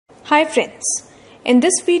Hi friends, in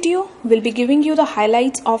this video we'll be giving you the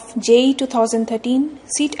highlights of JEE 2013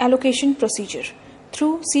 seat allocation procedure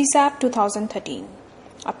through CSAB 2013,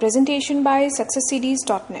 a presentation by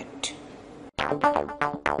SuccessCDs.net.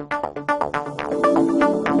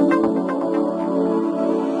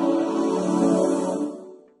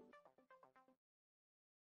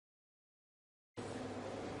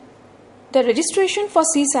 The registration for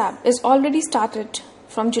CSAB is already started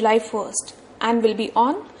from July 1st and will be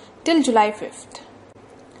on till July 5th.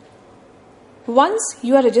 Once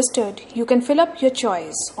you are registered, you can fill up your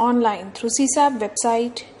choice online through CSAB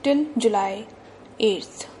website till July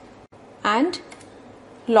 8th and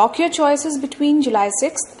lock your choices between July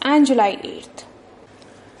 6th and July 8th.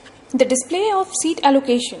 The display of seat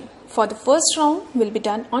allocation for the first round will be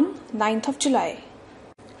done on 9th of July.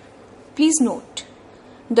 Please note,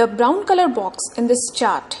 the brown color box in this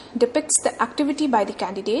chart depicts the activity by the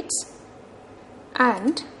candidates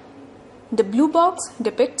and the blue box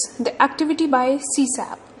depicts the activity by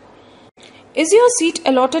CSAB. Is your seat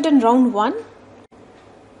allotted in round 1?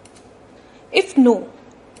 If no,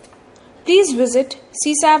 please visit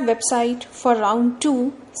CSAB website for round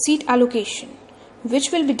 2 seat allocation,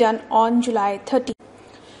 which will be done on July 30.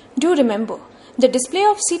 Do remember, the display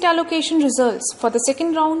of seat allocation results for the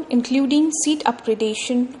second round, including seat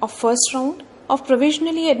upgradation of first round of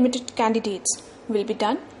provisionally admitted candidates, will be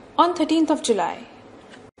done on 13th of July.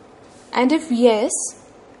 And if yes,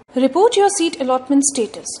 report your seat allotment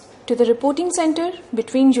status to the reporting center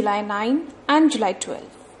between July 9 and July 12.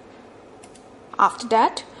 After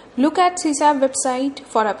that, look at CSAB website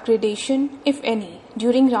for upgradation, if any,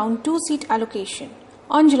 during round 2 seat allocation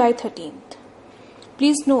on July 13th.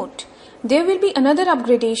 Please note, there will be another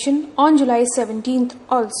upgradation on July 17th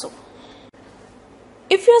also.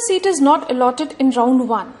 If your seat is not allotted in round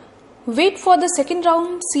 1, wait for the second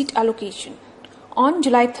round seat allocation on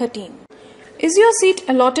July 13th. Is your seat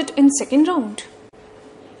allotted in second round?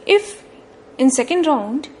 If in second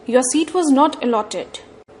round your seat was not allotted,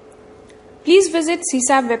 please visit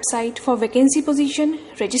CSAB website for vacancy position,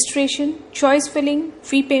 registration, choice filling,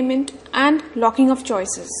 fee payment and locking of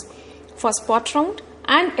choices for spot round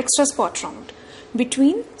and extra spot round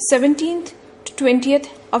between 17th to 20th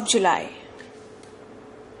of July.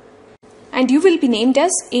 And you will be named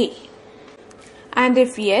as A. And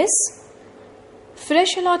if yes,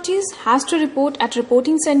 fresh allottees has to report at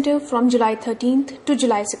reporting center from July 13th to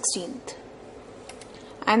July 16th.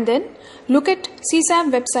 And then look at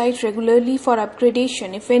CSAB website regularly for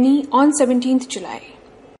upgradation, if any, on 17th July.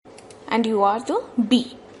 And you are the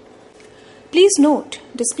B. Please note,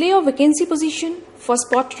 display of vacancy position for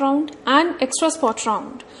spot round and extra spot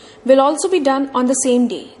round will also be done on the same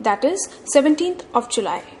day, that is 17th of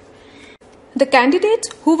July. The candidates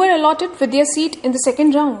who were allotted with their seat in the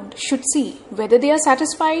second round should see whether they are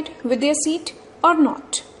satisfied with their seat or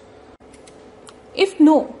not. If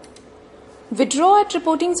no, withdraw at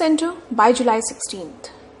reporting center by July 16th.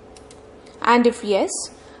 And if yes,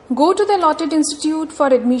 go to the allotted institute for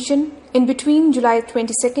admission in between July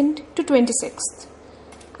 22nd to 26th.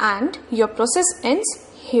 And your process ends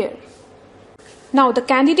here. Now the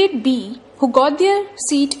candidate B who got their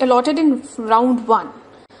seat allotted in round 1,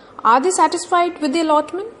 are they satisfied with the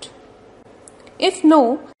allotment? If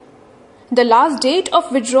no, the last date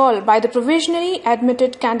of withdrawal by the provisionally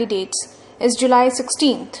admitted candidates is July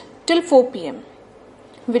 16th till 4 p.m.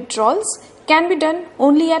 Withdrawals can be done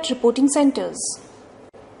only at reporting centers.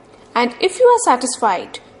 And if you are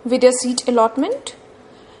satisfied with your seat allotment,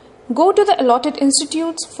 go to the allotted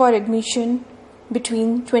institutes for admission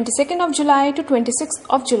between 22nd of July to 26th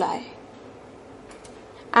of July.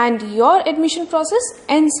 And your admission process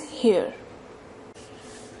ends here.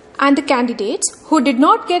 And the candidates who did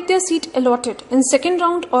not get their seat allotted in second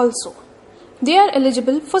round also, they are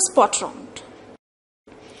eligible for spot round.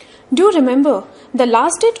 Do remember, the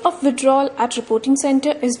last date of withdrawal at reporting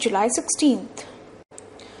center is July 16th.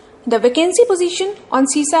 The vacancy position on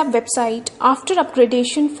CSAB website after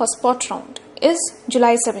upgradation for spot round is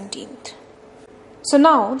July 17th. So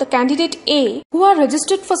now the candidate A who are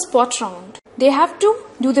registered for spot round, they have to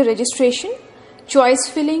do the registration, choice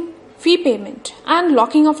filling, fee payment and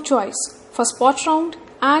locking of choice for spot round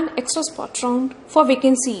and extra spot round for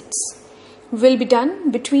vacant seats will be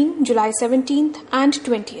done between July 17th and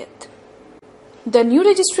 20th. The new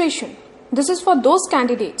registration, this is for those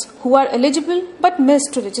candidates who are eligible but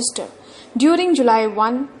missed to register during July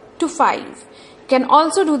 1 to 5, can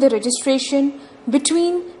also do the registration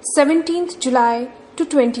between 17th July to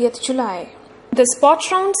 20th July. The spot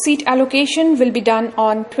round seat allocation will be done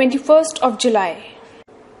on 21st of July.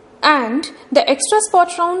 And the extra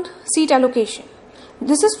spot round seat allocation,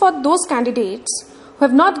 this is for those candidates who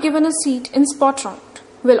have not given a seat in spot round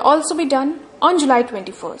will also be done on July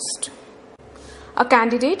 21st. A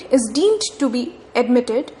candidate is deemed to be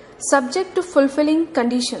admitted subject to fulfilling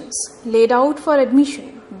conditions laid out for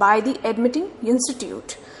admission by the admitting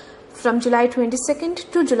institute from July 22nd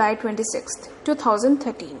to July 26th,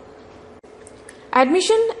 2013.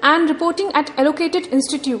 Admission and reporting at allocated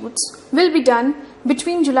institutes will be done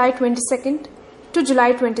between July 22nd to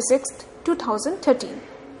July 26th, 2013.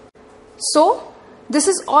 So, this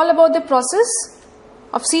is all about the process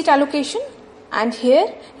of seat allocation, and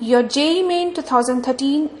here your JEE Main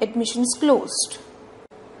 2013 admissions closed.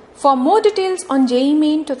 For more details on JEE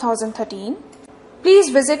Main 2013, please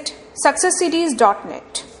visit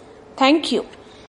successcds.net. Thank you.